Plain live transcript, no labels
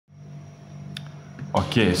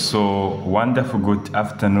Okay, so wonderful good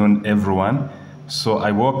afternoon, everyone. So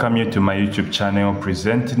I welcome you to my YouTube channel.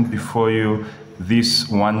 Presenting before you this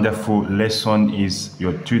wonderful lesson is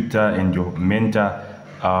your tutor and your mentor,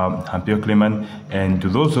 Hampio Clement. And to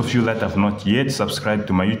those of you that have not yet subscribed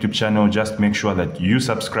to my YouTube channel, just make sure that you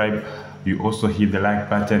subscribe. You also hit the like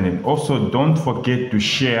button, and also don't forget to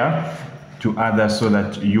share to others so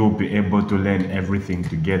that you'll be able to learn everything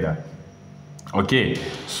together. Okay,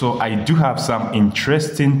 so I do have some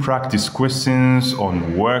interesting practice questions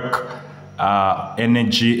on work,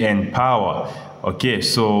 energy, and power. Okay,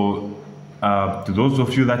 so to those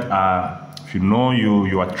of you that are, if you know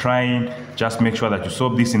you are trying, just make sure that you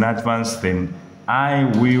solve this in advance, then I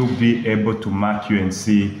will be able to mark you and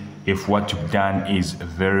see if what you've done is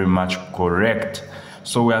very much correct.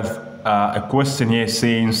 So we have a question here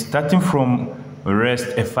saying, starting from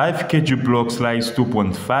rest, a 5 kg block slides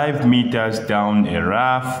 2.5 meters down a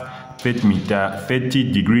rough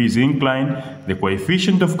 30 degrees incline. The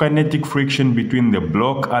coefficient of kinetic friction between the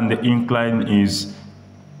block and the incline is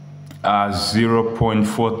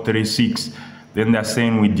 0.436. Then they're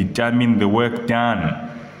saying we determine the work done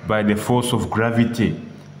by the force of gravity.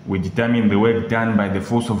 We determine the work done by the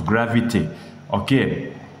force of gravity.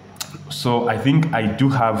 Okay, so I think I do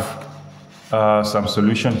have some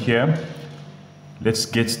solution here. Let's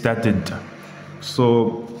get started.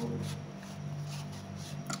 So,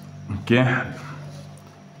 okay.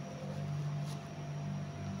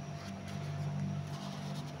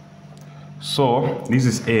 So, this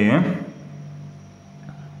is A.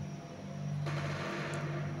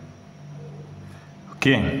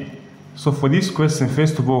 Okay. So, for this question,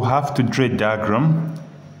 first of all, we have to draw a diagram.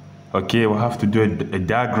 Okay, we'll have to do a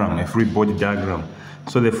diagram, a free body diagram.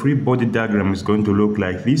 So, the free body diagram is going to look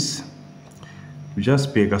like this. We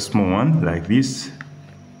just pick a small one like this.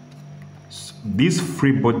 This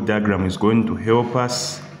free body diagram is going to help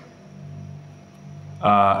us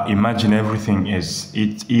imagine everything as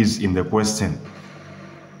it is in the question.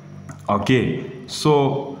 Okay,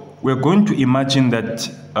 so we're going to imagine that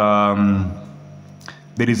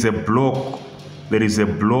there is a block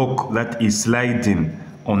that is sliding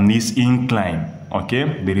on this incline.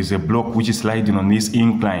 Okay, there is a block which is sliding on this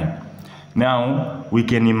incline. Now we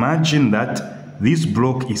can imagine that this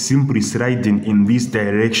block is simply sliding in this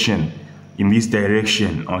direction,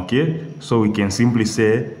 okay? So we can simply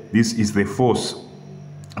say this is the force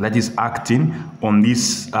that is acting on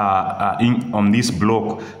this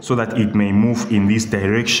block so that it may move in this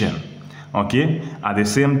direction, okay? At the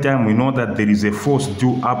same time, we know that there is a force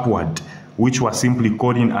due upward, which we're simply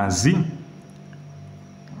calling as the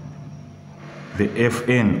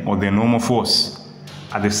Fn, or the normal force.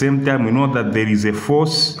 At the same time, we know that there is a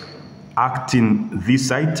force acting this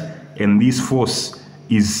side, and this force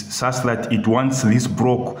is such that it wants this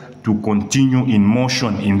block to continue in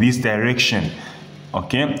motion in this direction,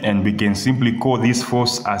 okay? And we can simply call this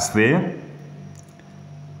force as the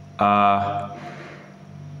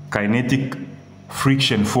kinetic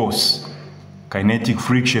friction force,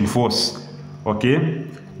 okay?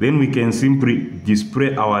 Then we can simply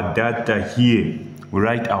display our data here. We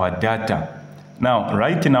write our data. Now,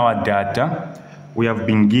 writing our data, we have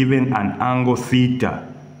been given an angle theta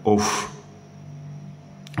of,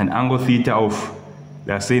 they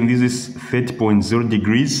are saying this is 30.0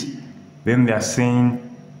 degrees. Then they are saying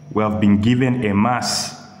we have been given a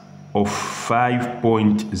mass of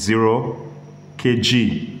 5.0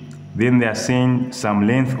 kg. Then they are saying some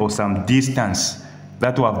length or some distance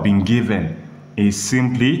that we have been given is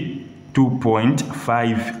simply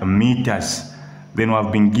 2.5 meters. Then we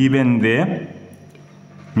have been given the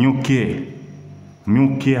mu k.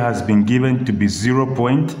 Mu k has been given to be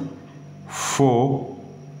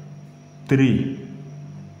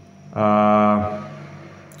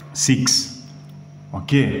 0.436.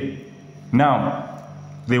 Okay. Now,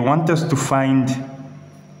 they want us to find,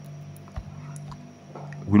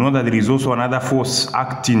 we know that there is also another force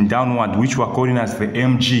acting downward, which we are calling as the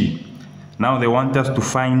mg. Now they want us to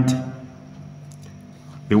find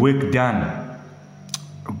the work done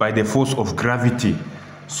by the force of gravity.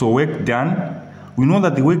 So work done, we know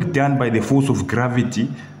that the work done by the force of gravity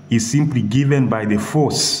is simply given by the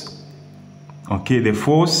force. Okay, the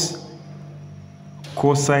force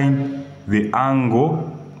cosine the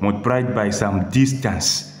angle multiplied by some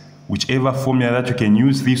distance. Whichever formula that you can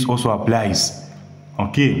use, this also applies.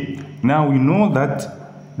 Okay, now we know that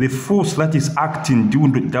the force that is acting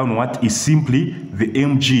downward is simply the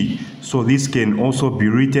mg. So this can also be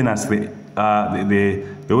written as the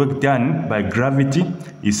work done by gravity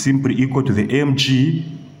is simply equal to the mg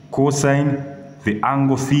cosine the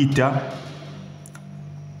angle theta,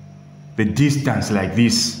 the distance like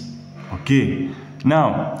this. Okay.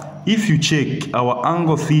 Now, if you check, our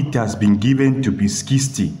angle theta has been given to be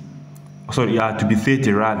 60. Sorry, to be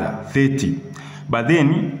 30 rather, 30. But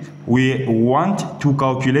then we want to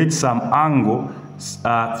calculate some angle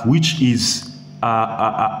which is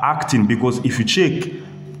acting, because if you check,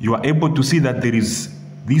 you are able to see that there is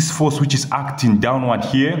this force which is acting downward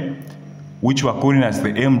here, which we are calling as the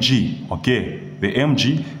mg, okay, the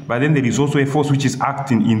mg. But then there is also a force which is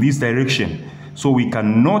acting in this direction. So we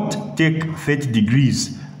cannot take 30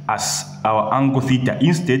 degrees as our angle theta.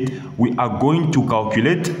 Instead, we are going to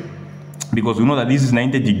calculate, because we know that this is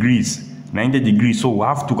 90 degrees. 90 degrees, so we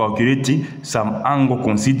have to calculate some angle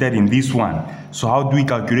considered in this one. So how do we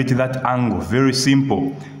calculate that angle? Very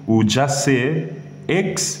simple. We'll just say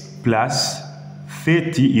x plus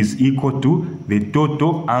 30 is equal to the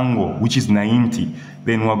total angle, which is 90.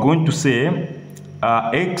 Then we're going to say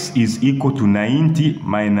x is equal to 90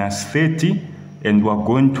 minus 30, and we're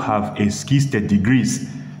going to have a 60 degrees.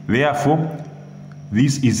 Therefore,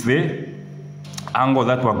 this is the angle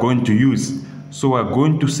that we're going to use. So we're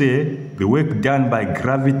going to say the work done by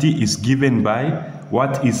gravity is given by,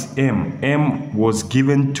 what is m? M was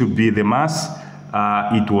given to be the mass.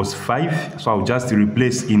 It was 5, so I'll just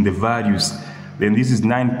replace in the values. Then this is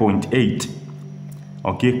 9.8.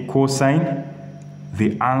 Okay, cosine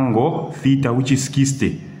the angle theta, which is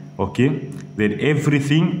 60. Okay, then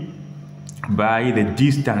everything by the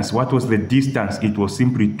distance. What was the distance? It was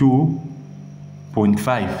simply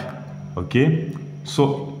 2.5. Okay,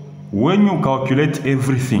 so when you calculate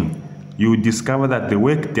everything, you discover that the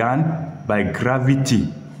work done by gravity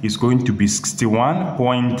is going to be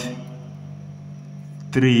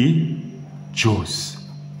 61.3 joules.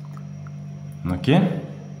 Okay,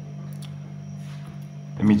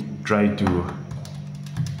 let me try to,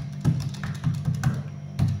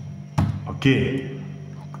 okay,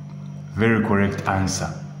 very correct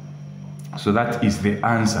answer. So that is the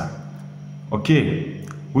answer. Okay,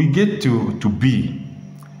 we get to B.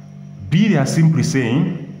 B, they are simply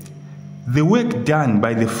saying the work done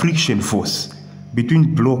by the friction force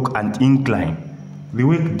between block and incline. The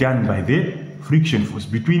work done by the friction force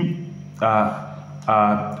between the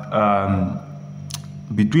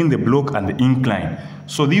block and the incline.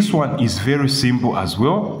 So this one is very simple as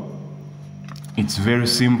well. It's very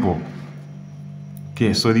simple.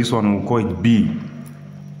 Okay, so this one we'll call it B.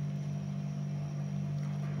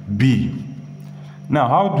 B. Now,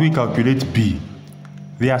 how do we calculate B?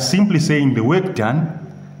 They are simply saying the work done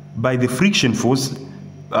by the friction force,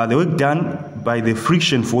 the work done by the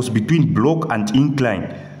friction force between block and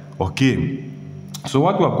incline. Okay, so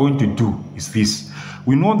what we are going to do is this.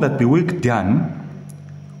 We know that the work done,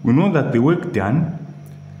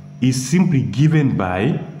 is simply given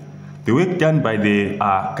by the work done by the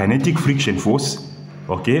kinetic friction force.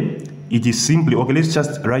 Okay, it is simply, okay, let's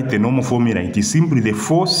just write the normal formula. It is simply the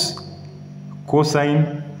force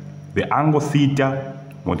cosine the angle theta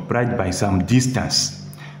multiplied by some distance.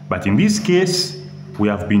 But in this case, we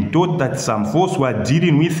have been taught that some force we are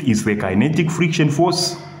dealing with is the kinetic friction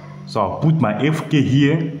force. So I'll put my Fk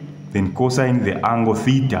here, then cosine the angle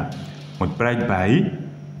theta multiplied by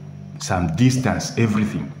some distance,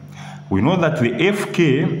 everything. We know that the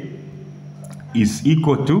Fk is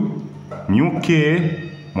equal to mu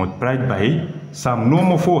k multiplied by some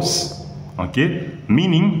normal force. Okay,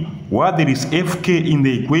 meaning while there is Fk in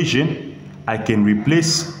the equation, I can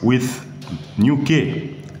replace with nu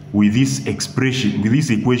k with this expression, with this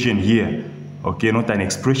equation here. Okay, not an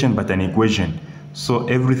expression but an equation. So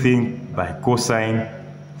everything by cosine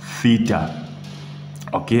theta.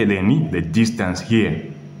 Okay, then the distance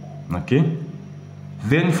here. Okay,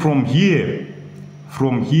 then from here,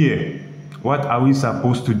 what are we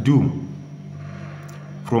supposed to do?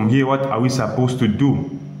 From here, what are we supposed to do?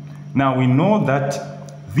 Now we know that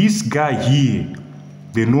this guy here,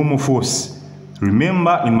 the normal force.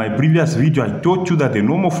 Remember in my previous video, I taught you that the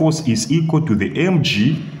normal force is equal to the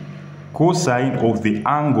mg cosine of the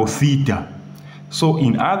angle theta. So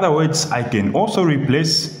in other words, I can also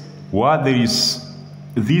replace what there is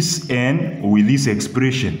this n with this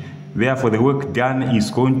expression. Therefore, the work done is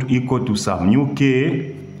going to equal to some mu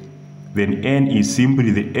k, then n is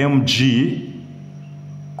simply the mg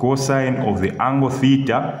cosine of the angle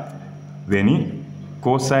theta, then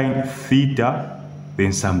cosine theta,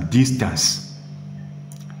 then some distance.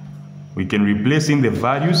 We can replace in the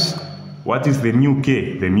values. What is the mu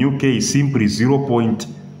k? The mu k is simply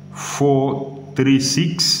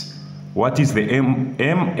 0.436. What is the m?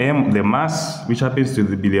 The mass, which happens to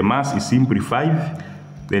be the mass, is simply 5.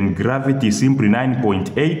 Then gravity is simply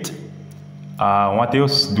 9.8. What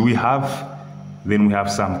else do we have? Then we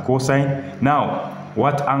have some cosine. Now,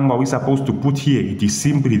 what angle are we supposed to put here? It is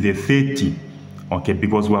simply the 30. okay,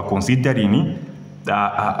 because we are considering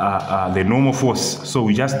the normal force. So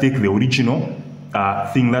we just take the original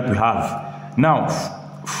thing that we have. Now,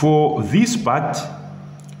 for this part,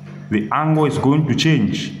 the angle is going to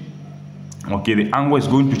change. Okay, the angle is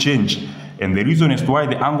going to change. And the reason as to why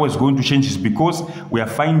the angle is going to change is because we are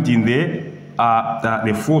finding the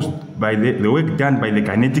force by the work done by the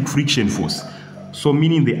kinetic friction force. So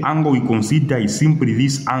meaning the angle we consider is simply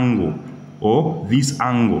this angle or this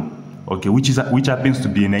angle, okay, which happens to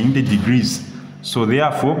be 90 degrees. So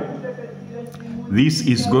therefore, this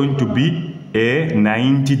is going to be a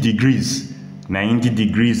 90 degrees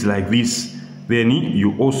like this. Then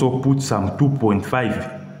you also put some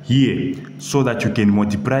 2.5 here so that you can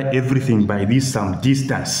multiply everything by this some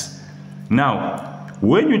distance. Now,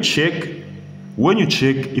 when you check,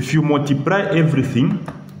 if you multiply everything,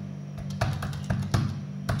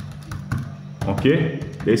 okay,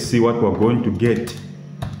 let's see what we're going to get.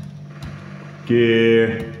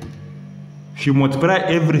 Okay, if you multiply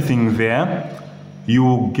everything there, you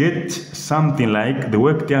will get something like the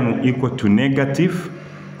work done will equal to negative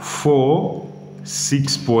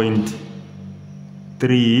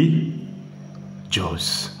 6.3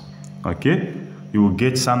 joules. Okay, you will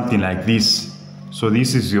get something like this. So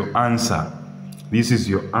this is your answer. This is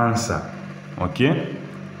your answer. Okay,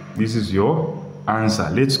 this is your answer.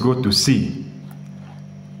 Let's go to C.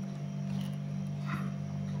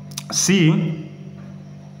 C,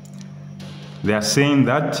 they are saying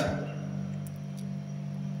that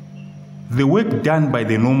the work done by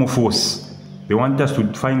the normal force. They want us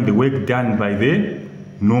to find the work done by the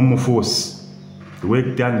normal force. The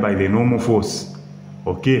work done by the normal force.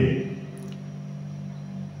 Okay.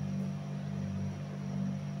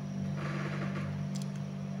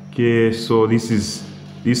 Okay, so this is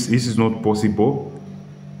not possible.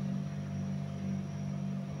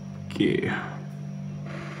 Okay.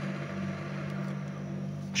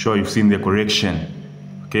 Sure, you've seen the correction.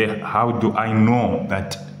 Okay, how do I know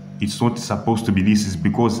that it's not supposed to be this? Is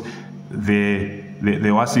because the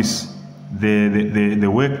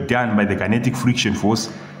work done by the kinetic friction force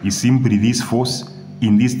is simply this force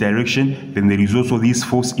in this direction, then there is also this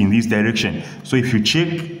force in this direction. So if you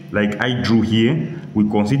check, like I drew here, we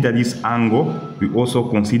consider this angle, we also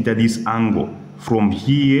consider this angle. From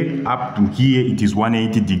here up to here, it is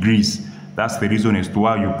 180 degrees. That's the reason as to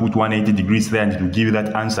why you put 180 degrees there and it will give you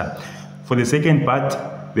that answer. For the second part,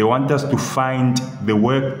 they want us to find the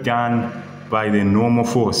work done by the normal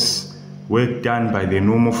force. Work done by the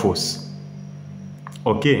normal force.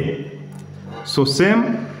 Okay. So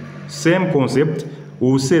same concept.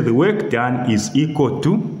 We'll say the work done is equal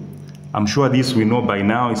to, I'm sure this we know by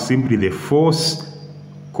now, is simply the force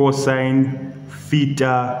cosine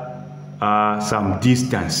theta some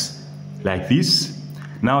distance like this.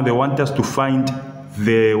 Now they want us to find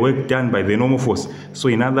the work done by the normal force. So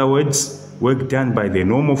in other words, work done by the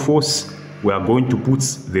normal force, we are going to put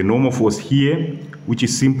the normal force here, which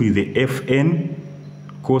is simply the Fn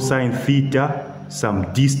cosine theta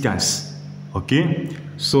some distance. Okay,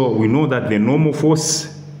 so we know that the normal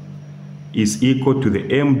force is equal to the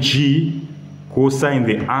mg cosine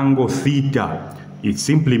the angle theta. It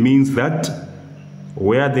simply means that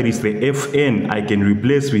where there is the Fn, I can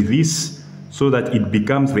replace with this so that it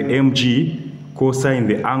becomes the mg cosine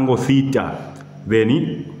the angle theta,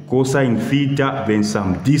 then cosine theta, then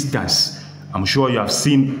some distance. I'm sure you have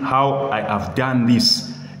seen how I have done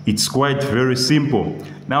this. It's quite very simple.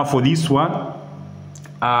 Now for this one,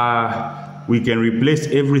 we can replace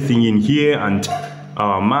everything in here, and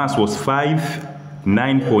our mass was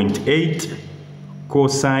 9.8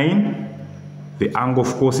 cosine, the angle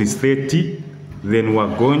of course is 30, then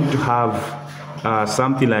we're going to have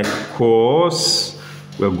something like cos,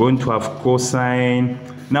 we're going to have cosine.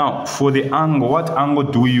 Now for the angle, what angle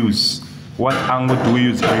do we use? What angle do we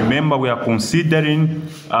use? Remember, we are considering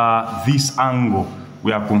this angle.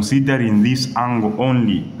 We are considering this angle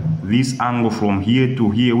only. This angle from here to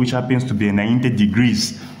here, which happens to be 90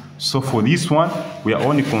 degrees. So for this one, we are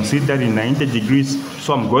only considering 90 degrees.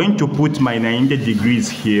 So I'm going to put my 90 degrees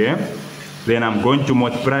here. Then I'm going to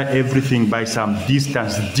multiply everything by some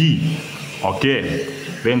distance d. Okay.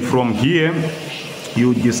 Then from here,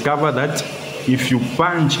 you discover that if you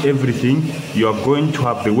punch everything, you are going to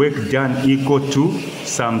have the work done equal to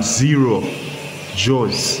some 0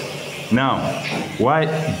 joules. Now, why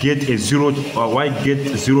get 0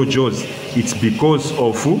 joules? It's because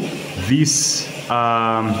of this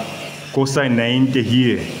cosine 90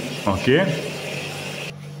 here. Okay.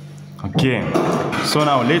 Okay. So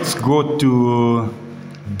now let's go to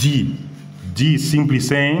D. D is simply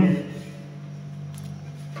saying,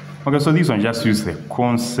 okay, so this one just use the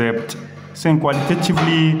concept saying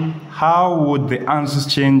qualitatively, how would the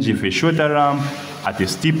answers change if a shorter ramp at a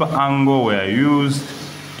steeper angle were used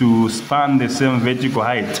to span the same vertical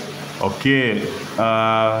height? Okay,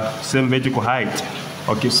 same vertical height.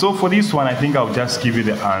 Okay, so for this one, I think I'll just give you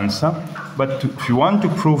the answer. But if you want to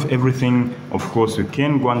prove everything, of course, you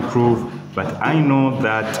can go and prove. But I know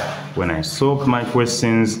that when I solved my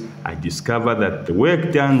questions, I discovered that the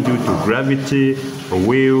work done due to gravity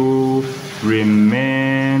will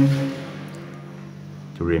remain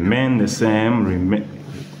the same.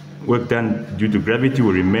 Work done due to gravity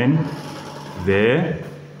will remain the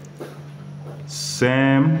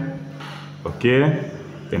same. Okay,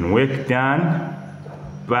 then work done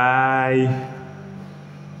by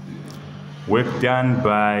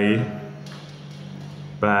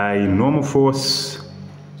normal force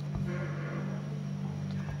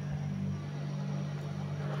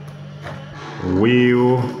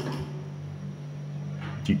will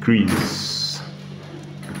decrease.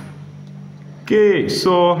 Okay,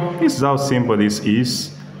 so this is how simple this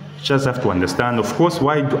is. Just have to understand, of course,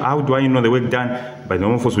 how do I know the work done by the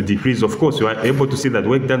normal force will decrease? Of course, you are able to see that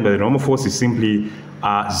work done by the normal force is simply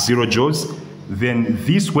 0 joules. Then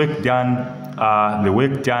this work done, the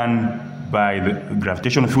work done by the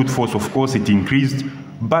gravitational field force, of course, it increased,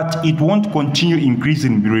 but it won't continue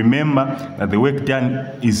increasing. Remember that the work done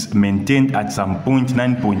is maintained at some point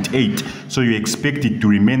 9.8, so you expect it to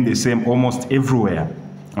remain the same almost everywhere.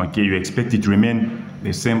 Okay, you expect it to remain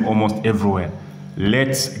the same almost everywhere.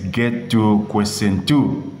 Let's get to question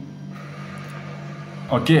 2.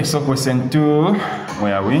 Okay, so question 2,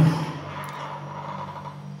 where are we?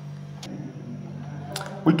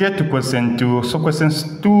 We get to question 2. So question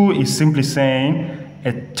 2 is simply saying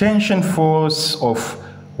a tension force of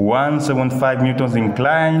 175 newtons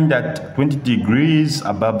inclined at 20 degrees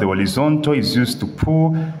above the horizontal is used to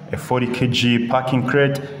pull a 40 kg packing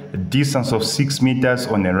crate a distance of 6 meters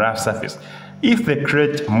on a rough surface. If the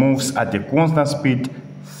crate moves at a constant speed,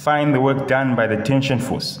 find the work done by the tension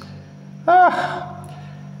force.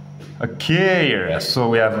 Okay, so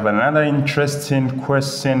we have another interesting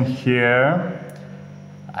question here.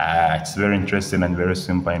 It's very interesting and very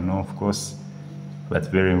simple, I know, of course, but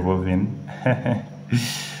very involving.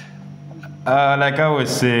 Like I always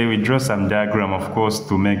say, we draw some diagram, of course,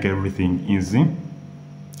 to make everything easy.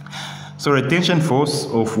 So a tension force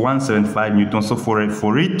of 175 newtons. So for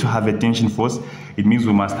it to have a tension force, it means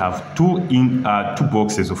we must have two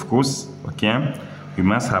boxes, of course. Okay, we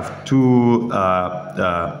must have two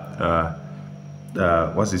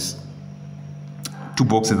two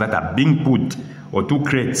boxes that are being put, or two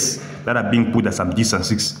crates that are being put at some distance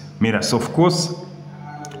 6 meters. So of course,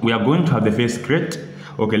 we are going to have the first crate.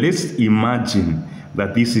 Okay, let's imagine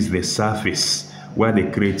that this is the surface where the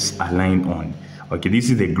crates are lying on. Okay, this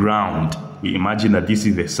is the ground. We imagine that this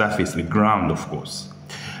is the surface, the ground, of course.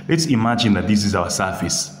 Let's imagine that this is our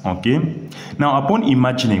surface, okay? Now, upon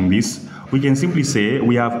imagining this, we can simply say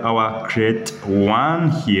we have our crate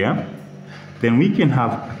 1 here, then we can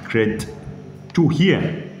have crate 2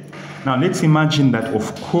 here. Now, let's imagine that,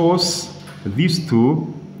 of course, these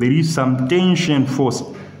two, there is some tension force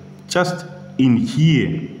just in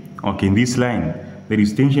here, okay, in this line. There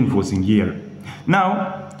is tension force in here.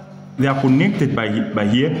 Now, they are connected by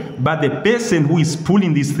here, but the person who is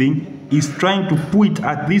pulling this thing is trying to pull it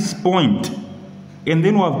at this point. And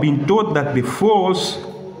then we have been taught that the force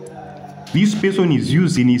this person is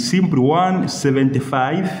using is simply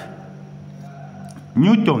 175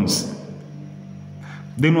 newtons.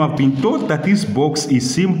 Then we have been taught that this box is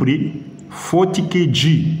simply 40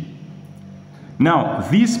 kg. Now,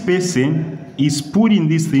 this person is putting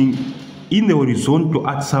this thing in the horizontal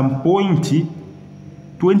at some point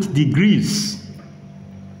 20 degrees.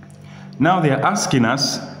 Now they are asking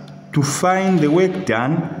us to find the work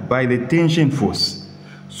done by the tension force.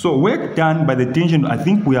 So work done by the tension, I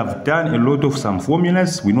think we have done a lot of some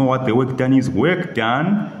formulas. We know what the work done is. Work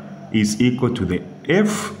done is equal to the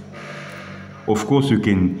F. Of course, you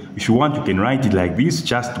can, if you want, you can write it like this,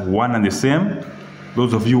 just one and the same.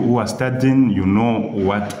 Those of you who are studying, you know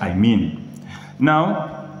what I mean.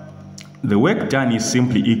 Now, the work done is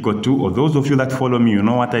simply equal to, or those of you that follow me, you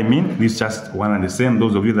know what I mean. This is just one and the same.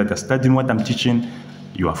 Those of you that are studying what I'm teaching,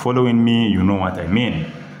 you are following me, you know what I mean.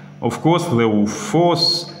 Of course, the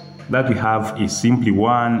force that we have is simply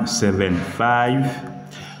 175.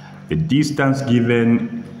 The distance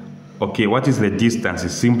given, okay, what is the distance?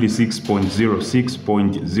 It's simply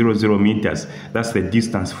 6.06.00 meters. That's the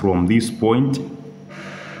distance from this point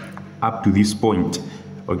up to this point.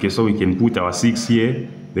 Okay, so we can put our 6 here.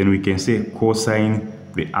 Then we can say cosine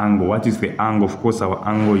the angle. What is the angle? Of course, our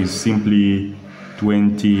angle is simply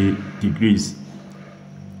 20 degrees.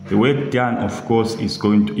 the work done, of course, is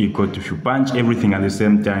going to equal to, if you punch everything at the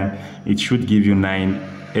same time, it should give you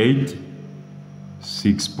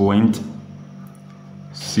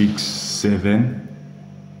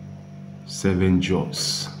 986.677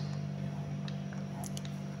 joules.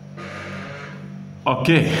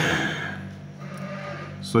 Okay,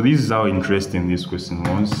 so this is how interesting this question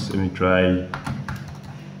was. Let me try.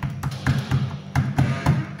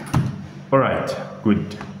 All right,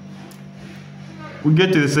 good. We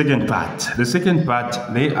get to the second part. The second part,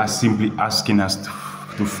 they are simply asking us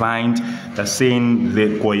to find, saying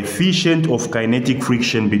the coefficient of kinetic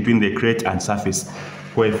friction between the crate and surface.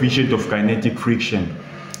 Coefficient of kinetic friction.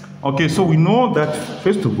 Okay, so we know that,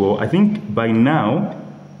 first of all, I think by now,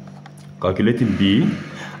 calculated B,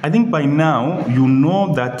 I think by now you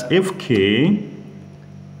know that Fk,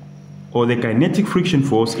 or the kinetic friction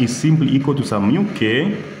force, is simply equal to some mu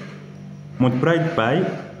k multiplied by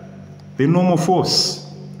the normal force.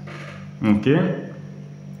 Okay,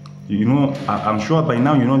 you know, I'm sure by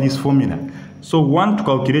now you know this formula. So we want to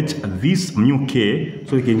calculate this mu k,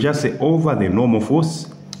 so you can just say over the normal force,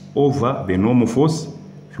 over the normal force.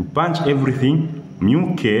 If you punch everything,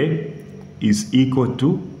 mu k is equal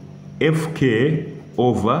to Fk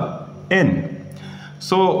over n.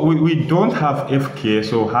 So we don't have Fk,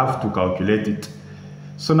 so have to calculate it.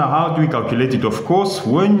 So now how do we calculate it? Of course,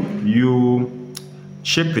 when you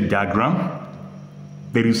check the diagram,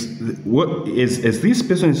 there is, as this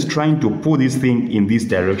person is trying to pull this thing in this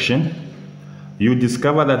direction, you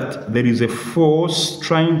discover that there is a force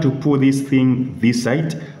trying to pull this thing this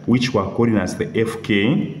side, which we're calling as the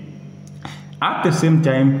Fk. At the same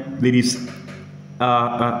time, there is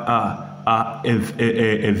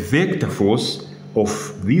a vector force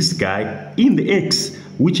of this guy in the x,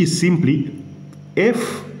 which is simply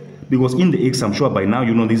F, because in the x, I'm sure by now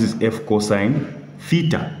you know this is F cosine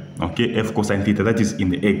theta. Okay, F cosine theta, that is in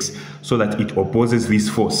the x, so that it opposes this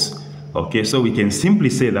force. Okay, so we can simply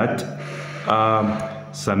say that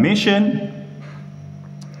summation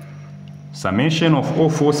of all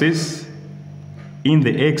forces in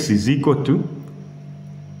the x is equal to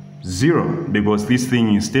 0, because this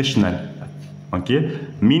thing is stationary. Okay,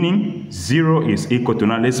 meaning 0 is equal to,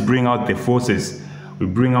 now let's bring out the forces. We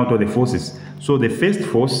bring out all the forces. So the first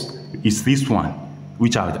force is this one,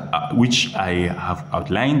 which I have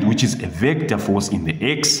outlined, which is a vector force in the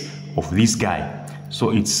x of this guy.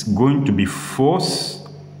 So it's going to be force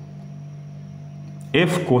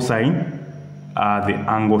F cosine the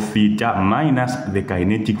angle theta minus the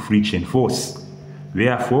kinetic friction force.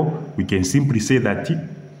 Therefore, we can simply say that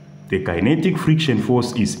the kinetic friction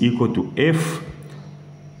force is equal to F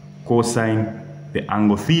cosine the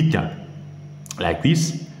angle theta, like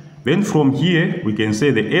this. Then from here, we can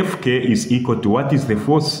say the Fk is equal to, what is the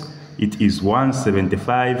force? It is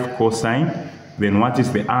 175 cosine. Then what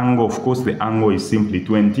is the angle? Of course, the angle is simply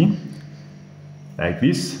 20, like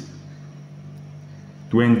this,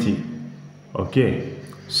 20. Okay,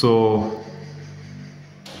 so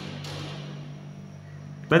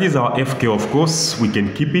that is our Fk. Of course, we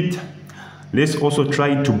can keep it. Let's also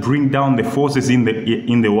try to bring down the forces in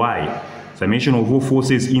the y. Summation of all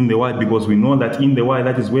forces in the y, because we know that in the y,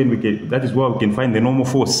 that is where we can find the normal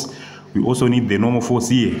force. We also need the normal force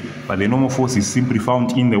here, but the normal force is simply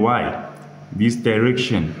found in the y, this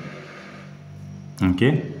direction.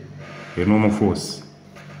 Okay, the normal force.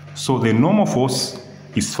 So the normal force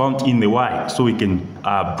is found in the y. So we can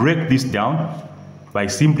break this down by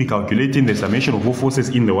simply calculating the summation of all forces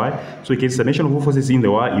in the y. So we can summation of all forces in the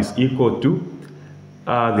y is equal to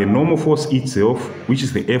the normal force itself, which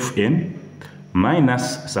is the Fn,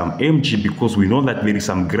 minus some mg, because we know that there is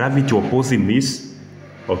some gravity opposing this,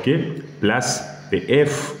 okay, plus the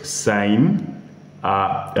F sine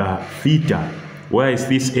theta. Where is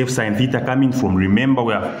this F sine theta coming from? Remember,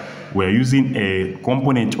 we're using a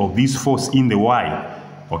component of this force in the y,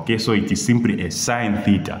 okay, so it is simply a sine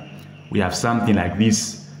theta. We have something like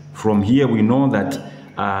this. From here, we know that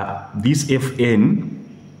this Fn,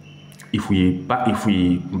 if we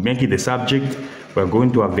make it the subject, we're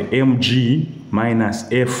going to have the mg minus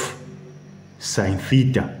F sine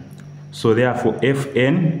theta. So therefore,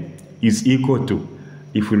 Fn is equal to,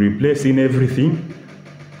 if we replace in everything,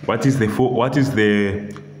 what is the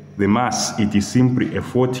mass? It is simply a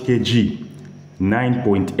 40 kg,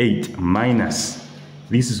 9.8 minus,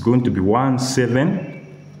 this is going to be 17.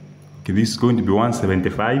 Okay, this is going to be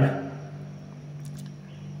 175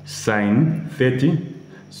 sine 30,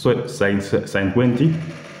 so sine 20.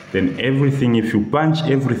 Then everything, if you punch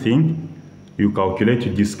everything, you calculate,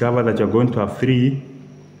 you discover that you're going to have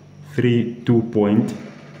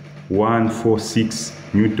 2.146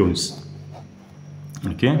 newtons.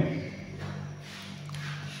 Okay.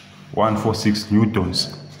 146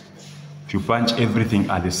 newtons if you punch everything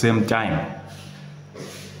at the same time.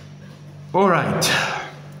 All right,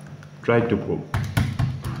 try to go.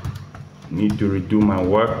 Need to redo my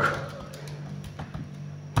work.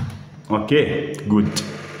 Okay, good.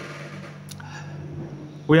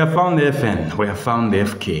 We have found the Fn, we have found the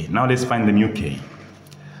Fk. Now let's find the mu k.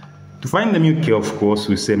 To find the mu k, of course,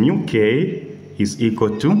 we say mu k is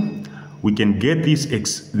equal to, we can get this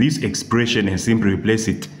expression and simply replace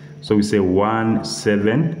it. So we say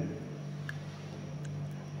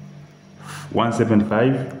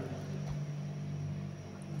 175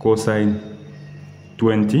 cosine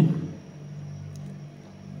 20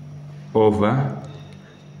 over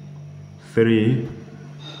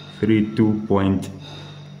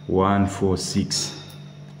 332.146.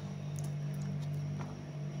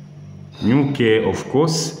 Mu k, of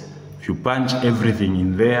course, if you punch everything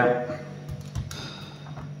in there,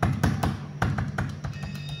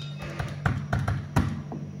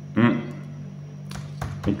 let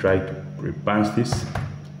me try to repunch this.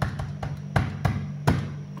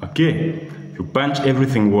 Okay, if you punch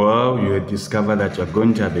everything well, you will discover that you're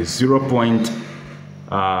going to have a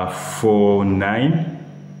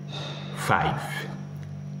 0.495.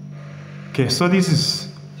 Okay, so this is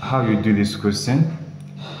how you do this question.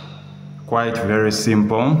 Quite very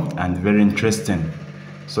simple and very interesting.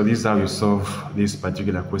 So this is how you solve this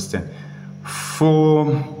particular question. For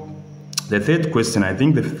the third question, I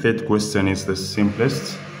think the third question is the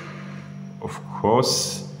simplest. Of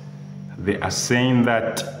course, they are saying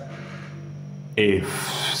that a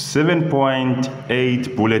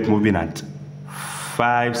 7.8 bullet moving at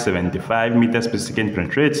 575 meters per second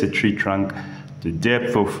penetrates a tree trunk to a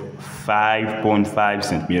depth of 5.5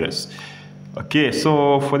 centimeters. Okay,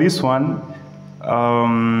 so for this one,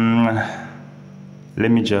 let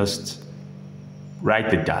me just write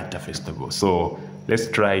the data first of all. So let's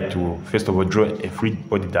try to first of all draw a free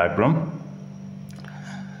body diagram.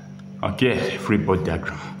 Okay, free body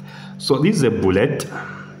diagram. So this is a bullet.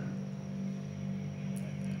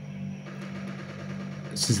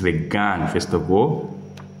 This is the gun first of all.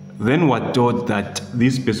 Then we're told that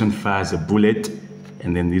this person fires a bullet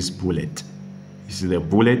and then this bullet. This is the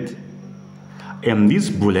bullet. And this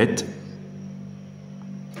bullet,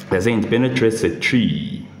 they're saying it penetrates a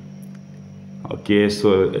tree. Okay,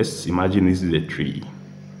 so let's imagine this is a tree.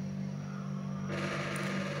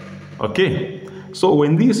 Okay, so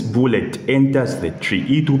when this bullet enters the tree,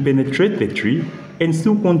 it will penetrate the tree and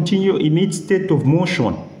still continue in its state of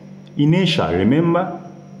motion. Inertia, remember?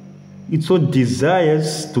 It so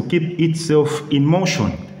desires to keep itself in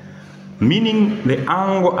motion, meaning the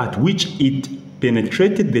angle at which it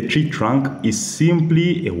penetrated the tree trunk is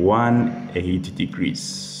simply a 180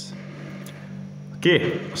 degrees.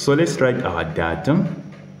 Okay, so let's write our data.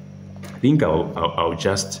 I think I'll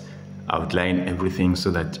just outline everything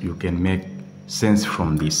so that you can make sense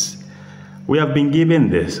from this. We have been given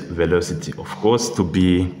this velocity, of course, to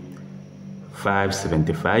be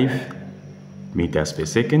 575 meters per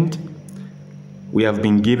second. We have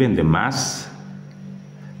been given the mass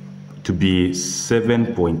to be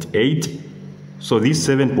 7.8. So this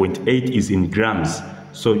 7.8 is in grams.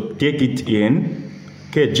 So take it in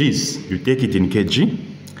kgs. You take it in kg.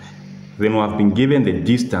 Then we have been given the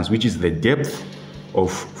distance, which is the depth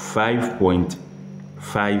of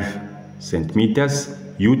 5.5 centimeters.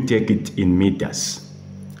 You take it in meters.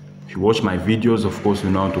 If you watch my videos, of course, you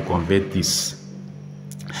know how to convert this.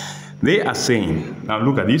 They are saying, now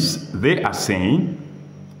look at this, they are saying,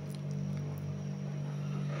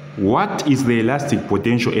 what is the elastic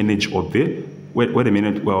potential energy of the, wait a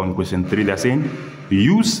minute, we're on question 3, they're saying,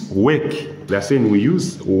 use work. They're saying we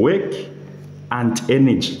use work and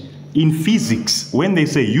energy. In physics, when they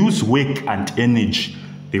say use work and energy,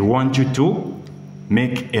 they want you to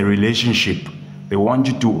make a relationship. They want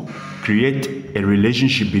you to create a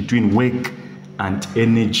relationship between work and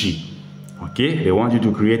energy. Okay, they want you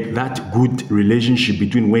to create that good relationship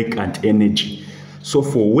between work and energy. So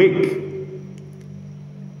for work,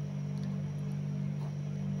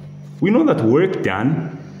 we know that work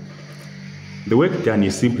done, the work done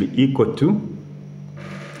is simply equal to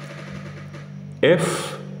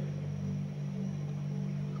F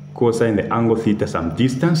cosine the angle theta some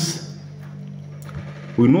distance.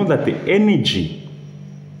 We know that the energy,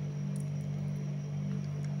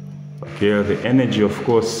 okay, the energy, of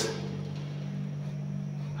course,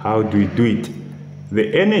 how do we do it?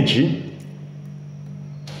 The energy,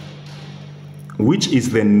 which is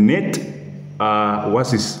the net,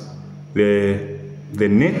 what is the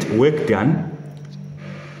net work done.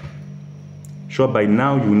 Sure, by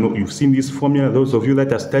now you know, you've seen this formula. Those of you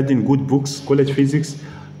that are studying good books, college physics,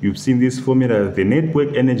 you've seen this formula. The net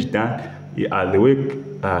work energy done,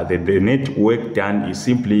 the net work done is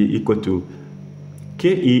simply equal to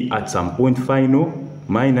KE at some point final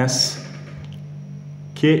minus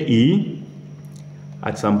KE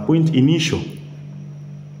at some point initial.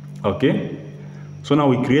 Okay? So now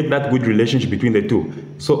we create that good relationship between the two.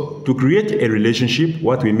 So to create a relationship,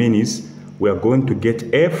 what we mean is we are going to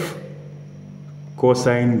get F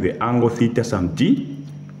cosine the angle theta sum t,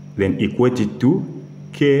 then equate it to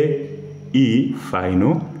KE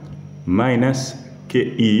final minus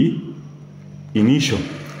KE initial,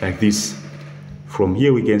 like this. From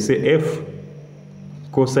here we can say F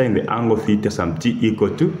cosine the angle theta sum t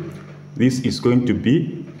equal to, this is going to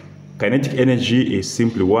be, kinetic energy is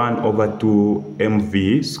simply 1 over 2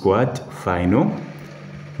 mv squared final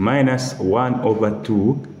minus 1 over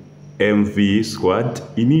 2 mv squared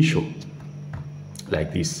initial,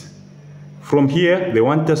 like this. From here they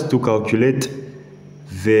want us to calculate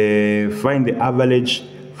find the average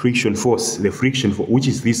friction force, the friction force, which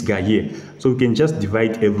is this guy here. So we can just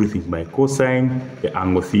divide everything by cosine the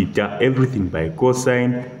angle theta, everything by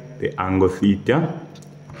cosine the angle theta.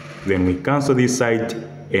 Then we cancel this side,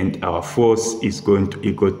 and our force is going to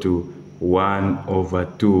equal to 1 over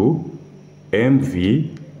 2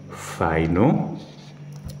 mv final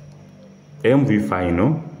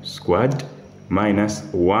squared minus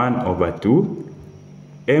 1 over 2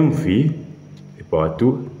 mv the power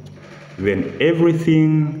 2, then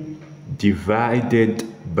everything divided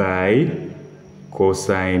by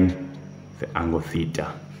cosine the angle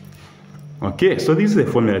theta. Okay, so this is the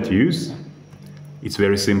formula to use. It's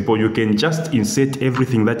very simple. You can just insert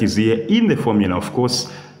everything that is here in the formula. Of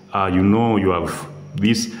course, you know you have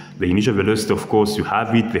this, the initial velocity, of course, you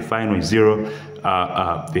have it, the final is 0.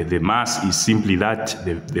 The mass is simply that,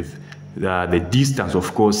 the distance,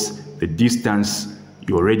 of course, the distance,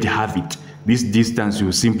 you already have it. This distance,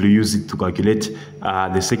 you simply use it to calculate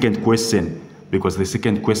the second question, because the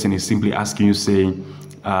second question is simply asking you, saying,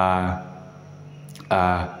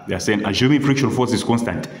 they're saying, assuming friction force is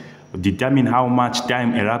constant, determine how much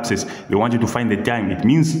time elapses. They want you to find the time. It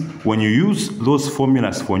means when you use those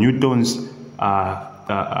formulas for Newton's,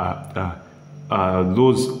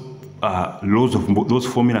 those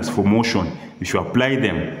formulas for motion, if you apply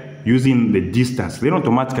them using the distance, then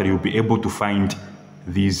automatically you'll be able to find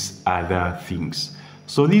these other things.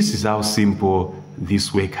 So this is how simple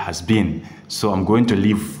this work has been. So I'm going to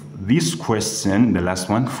leave this question, the last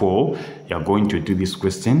one, 4. You're going to do this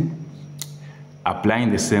question applying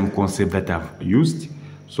the same concept that I've used.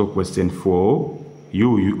 So question 4, you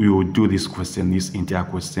will do this question, this entire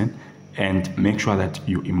question, and make sure that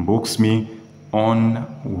you inbox me on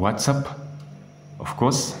WhatsApp, of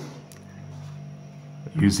course,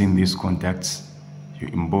 using these contacts. You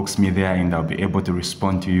inbox me there and I'll be able to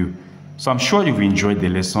respond to you. So I'm sure you've enjoyed the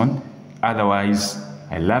lesson. Otherwise,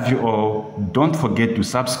 I love you all. Don't forget to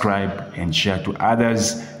subscribe and share to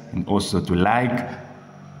others, and also to like,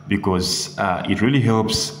 because it really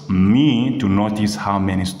helps me to notice how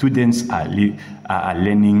many students are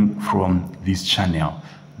learning from this channel.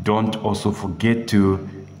 Don't also forget to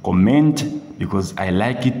comment, because I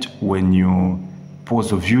like it when you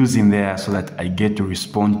post your views in there so that I get to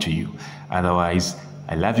respond to you. Otherwise,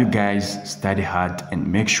 I love you guys. Study hard and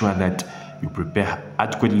make sure that you prepare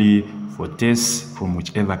adequately for tests from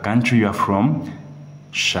whichever country you are from.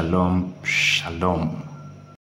 Shalom, shalom.